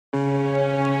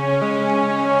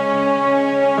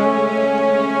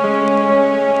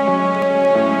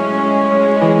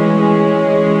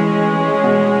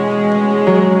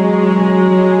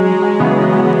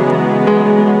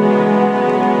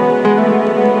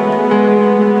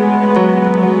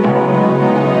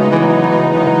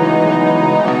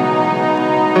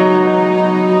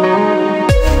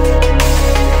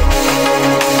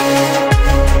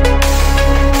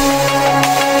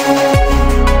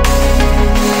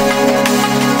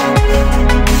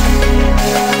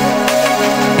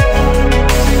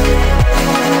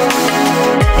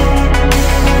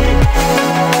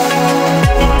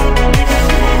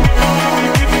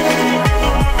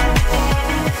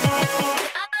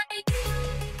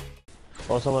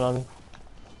Oh, someone on me.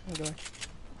 I'm going.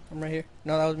 I'm right here.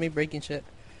 No, that was me breaking shit.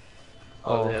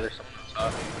 Oh, yeah, there's someone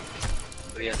on top.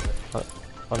 Oh, yeah.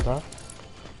 On top?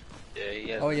 Yeah, he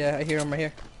has. Oh yeah, I hear him right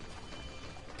here.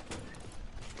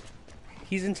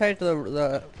 He's inside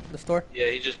the store. Yeah,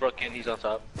 he just broke in. He's on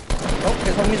top. Oh,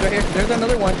 his homie's right here. There's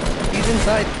another one. He's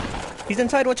inside. He's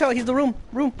inside. Watch out. He's the room.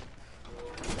 Yeah,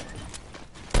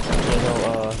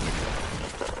 no,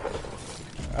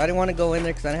 I didn't want to go in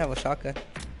there because I didn't have a shotgun.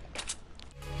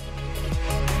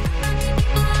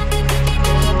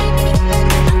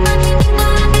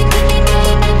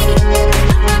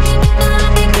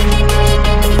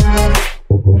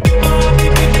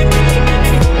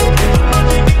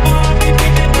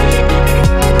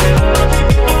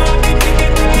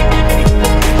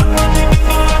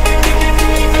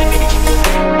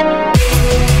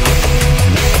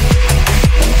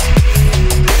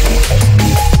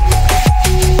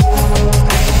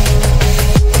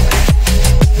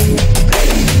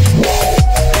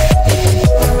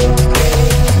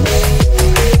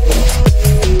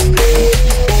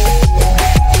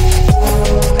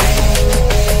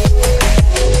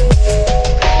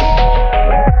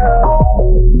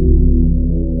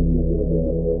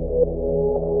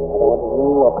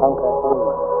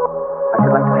 I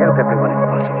should like to help everyone if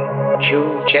possible. Jew,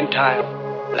 Gentile,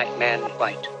 black man,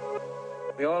 white.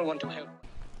 We all want to help.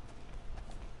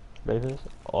 ready for this?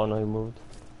 Oh no, he moved.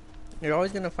 You're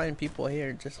always gonna find people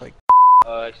here just like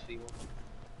I see one.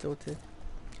 tilted.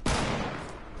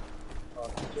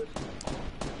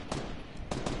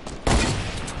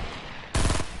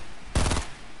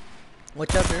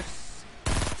 Watch out, there's.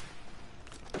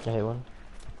 I hit one.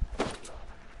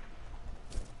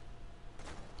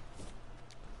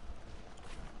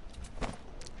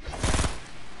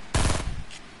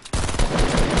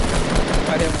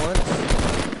 I hit him once.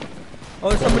 Oh,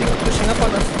 there's somebody pushing up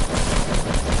on us.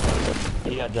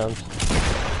 He got jumped.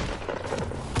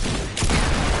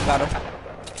 Got him.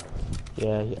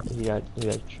 Yeah, he got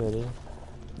shredded.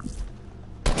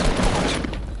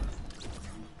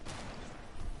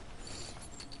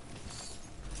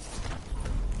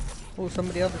 Oh,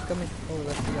 somebody else is coming. Oh,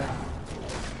 that's the guy.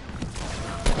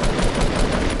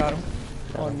 Got him.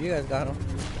 Oh, and you guys got him.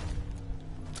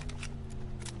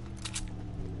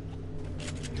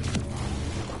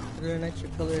 Is there an extra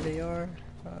color they are?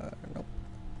 Nope.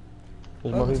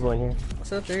 There's more people in here.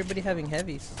 What's up? Everybody having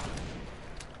heavies.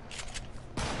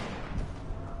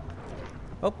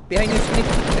 Oh, behind you, Sneak. I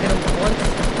hit him once.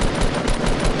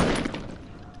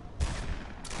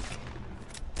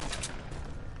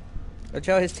 Watch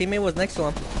out, his teammate was next to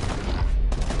him.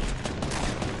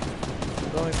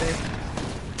 I'm going, babe.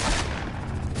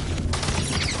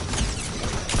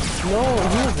 No,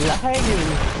 he was lagging.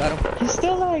 Got him. He's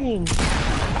still lagging.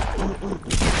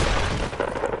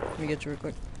 Let me get you real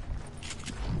quick.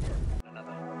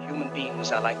 Human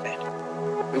beings are like that.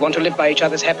 We want to live by each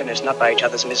other's happiness, not by each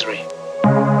other's misery.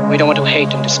 We don't want to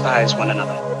hate and despise one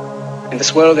another. In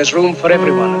this world, there's room for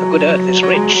everyone, and the good earth is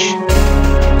rich.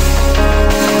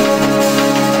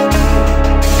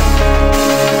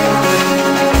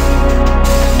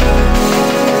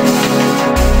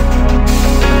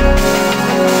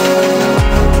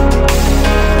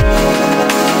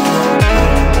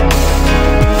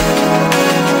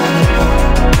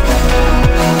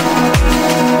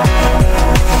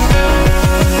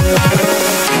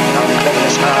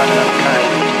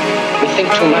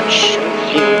 Too much,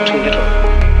 feel too little.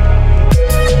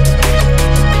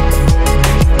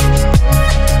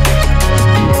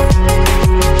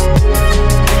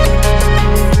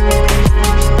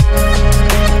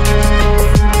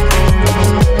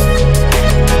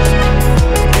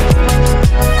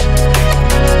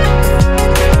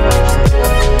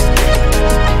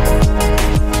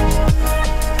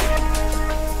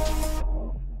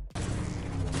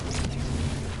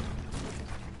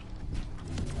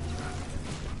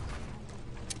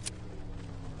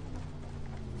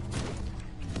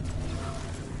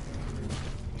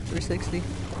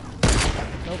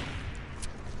 Nope.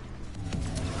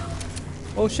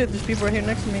 Oh shit, there's people right here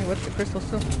next to me. What's the crystal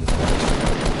still?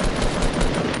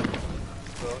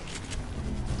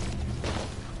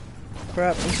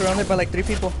 Crap, I'm surrounded by like 3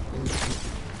 people.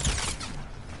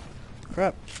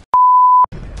 Crap.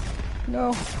 No.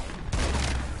 I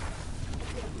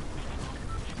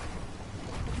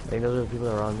think those are the people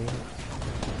that are on me.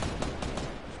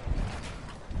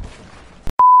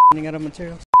 Running out of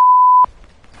materials.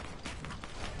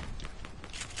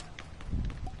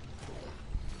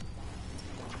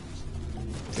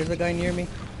 There's a guy near me.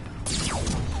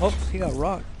 Oops, he got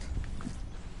rocked.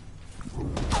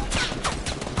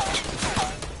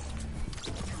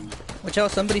 Watch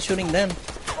out, somebody's shooting them.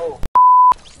 Oh.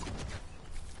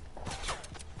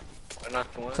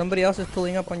 one. Somebody else is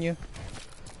pulling up on you.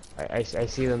 I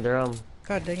see them. They're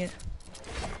God dang it.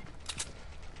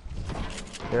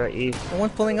 they're at east.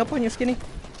 One's pulling up on you, Skinny.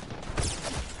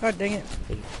 God dang it.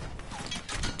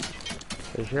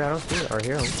 Are you sure I don't see it or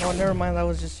hear them? Oh, never mind. That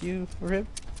was just you, Rip.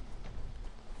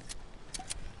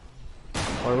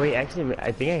 Or wait, actually,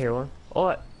 I think I hear one. Oh,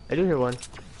 I do hear one.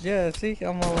 Yeah, see?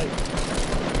 I'm all like...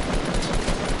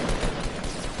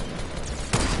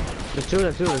 There's two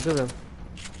of them.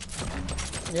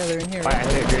 Yeah, they're in here. Alright,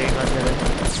 I hit a grenade launcher there.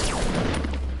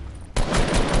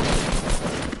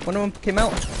 One of them came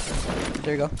out.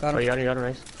 There you go. Got him. Oh, you got him,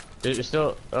 nice. There's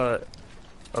still,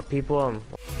 people,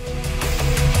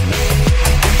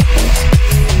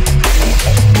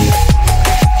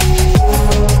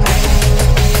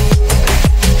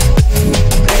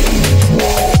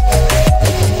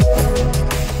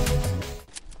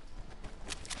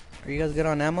 Are you guys good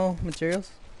on ammo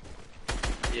materials?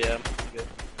 Yeah, I'm good.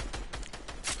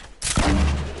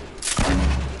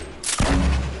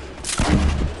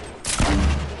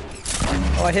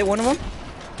 Oh, I hit one of them.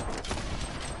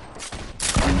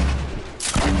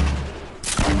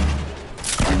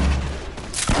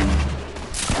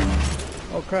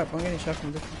 Oh crap, I'm getting shot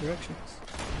from different directions.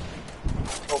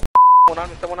 Oh,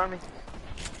 someone on me.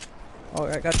 Oh,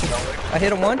 I got you. I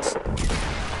hit him once.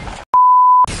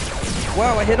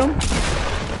 Wow, I hit him.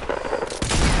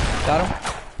 Got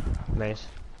him. nice.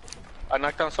 I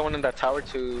knocked down someone in that tower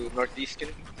to northeast,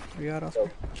 Skinny. We got Oscar.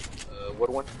 Wood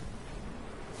one.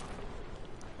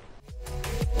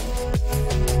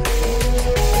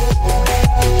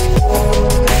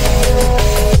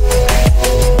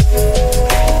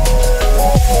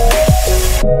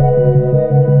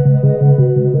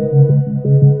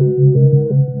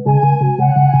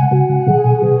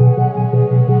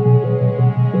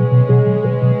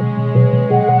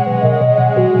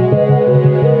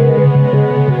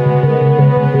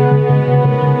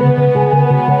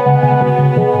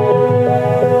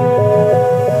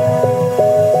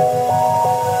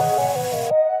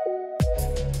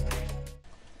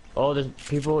 Oh, there's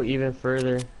people even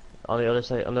further on the other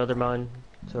side, on the other mountain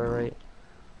to our right.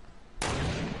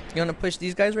 You wanna push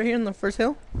these guys right here in the first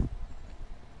hill?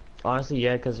 Honestly,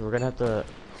 yeah, because we're gonna have to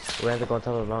go on top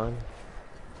of the mountain.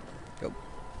 Go.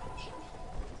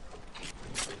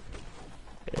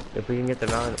 If we can get the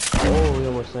mountain. Oh, he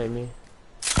almost sniped me.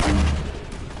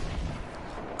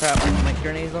 Crap, my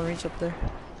grenades don't reach up there.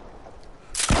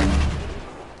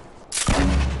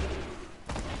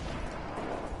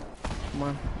 Come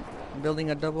on, I'm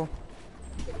building a double.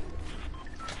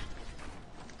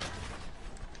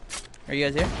 Are you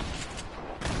guys here?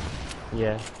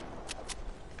 Yeah.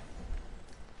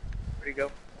 Where'd he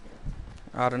go?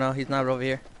 I don't know, he's not over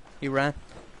here. He ran.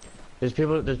 There's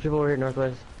people over here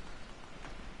northwest.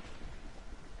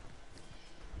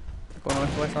 Go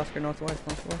northwest, Oscar, northwest.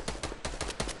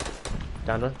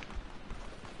 Down one.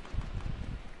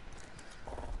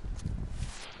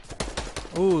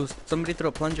 Ooh, somebody threw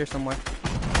a plunger somewhere.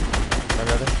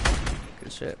 Another.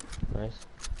 Good shit. Nice.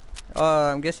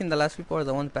 I'm guessing the last people are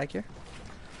the ones back here.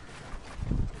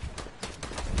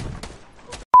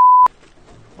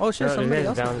 Oh shit, No, somebody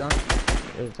else down. is down.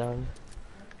 It's down.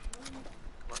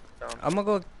 Down. I'm gonna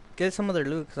go get some of their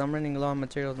loot because I'm running low on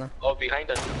materials now. Oh,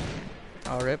 behind us.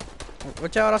 I'll rip.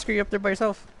 Watch out, Oscar, you're up there by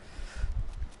yourself.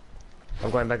 I'm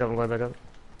going back up.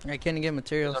 I can't get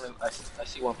materials. I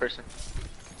see one person.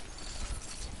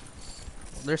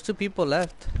 There's 2 people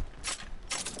left.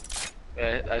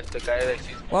 Yeah, that's the guy that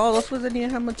sees Wow, those ones didn't even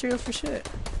have materials for shit.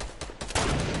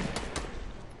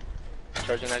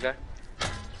 charging that guy.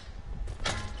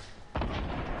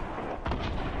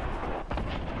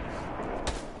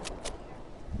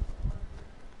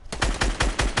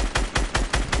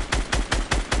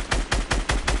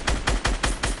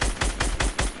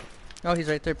 Oh, he's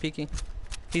right there peeking.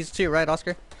 He's to your right,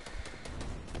 Oscar.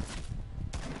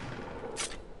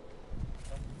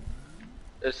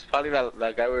 It's probably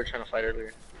that guy we were trying to fight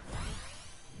earlier.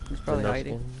 He's probably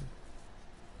hiding.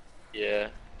 Yeah.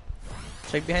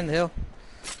 Check behind the hill.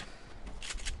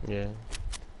 Yeah.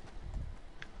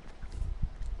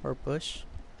 Or bush.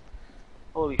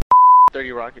 Holy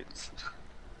 30 rockets.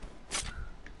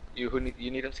 You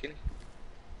need him, Skinny?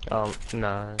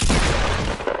 Nah.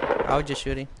 I was just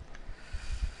shooting.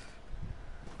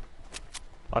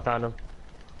 I found him.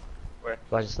 Where?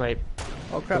 I just sniped.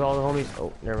 Oh Look crap. at all the homies.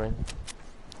 Oh, never mind.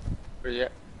 Where's he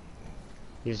at?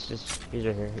 He's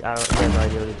right here. He has no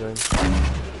idea what he's doing.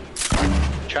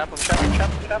 Trap him.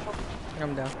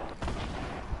 I'm down.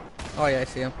 Oh yeah, I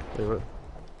see him. Wait, what?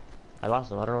 I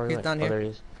lost him. I don't know where he He's went. down Oh, here. there he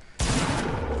is.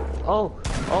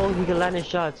 Oh, he can land his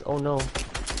shots. Oh no.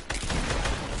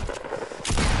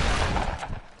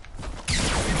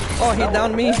 Oh, he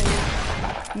downed me.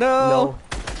 No.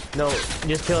 No,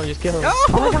 just kill him, just kill him. Oh,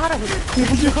 I got him. You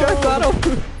just got him.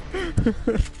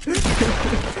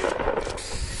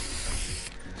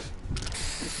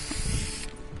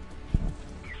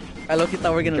 I look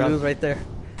thought we're gonna lose right there.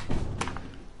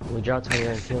 We dropped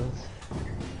 29 kills.